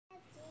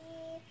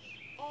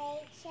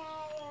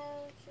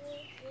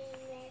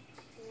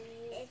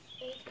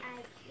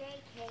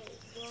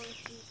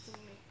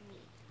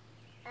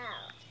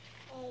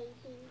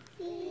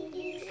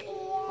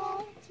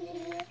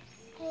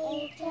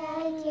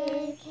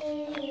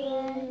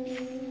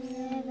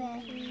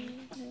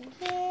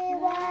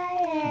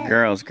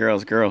Girls,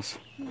 girls, girls.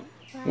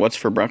 What's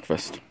for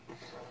breakfast?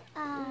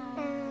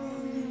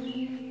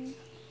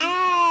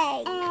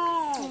 Eggs.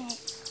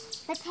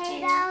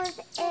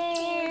 Potatoes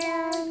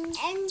and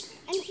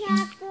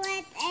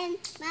chocolate and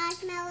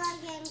marshmallows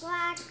and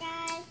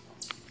crackers.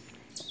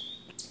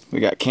 We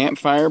got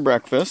campfire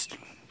breakfast.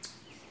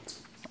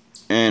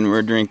 And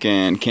we're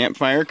drinking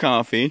campfire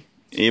coffee.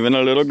 Even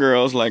the little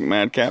girls like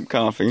Madcap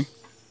coffee.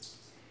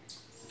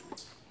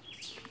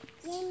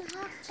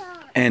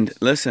 And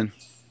listen,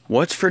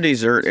 what's for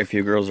dessert if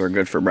you girls are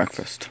good for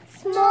breakfast?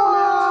 S'mores!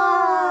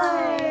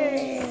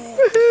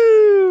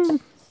 Woohoo!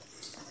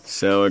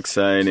 So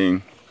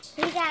exciting.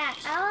 We got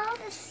all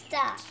the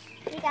stuff.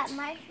 We got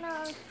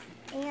marshmallows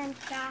and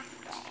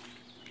chocolate.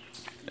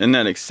 Isn't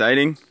that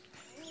exciting?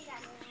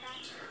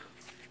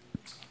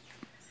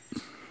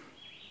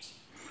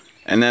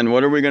 And then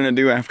what are we going to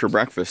do after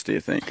breakfast, do you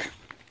think?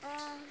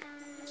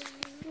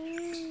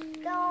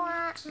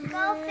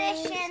 Go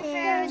fishing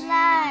for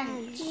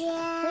lunch.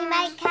 Yeah. We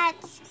might catch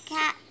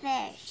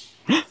catfish.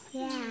 Yeah.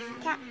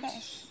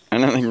 Catfish. I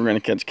don't think we're going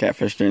to catch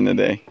catfish during the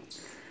day.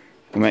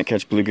 We might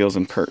catch bluegills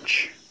and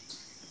perch.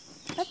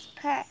 What's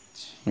perch?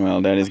 Well,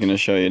 Daddy's going to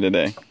show you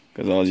today,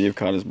 because all you've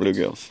caught is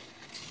bluegills.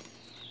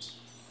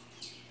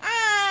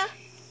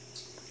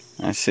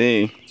 I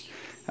see.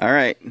 All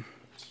right.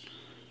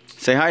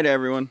 Say hi to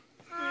everyone.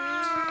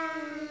 Hi.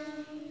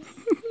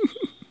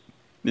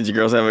 Did you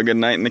girls have a good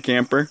night in the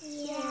camper?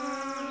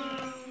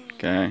 Yeah.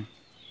 Okay.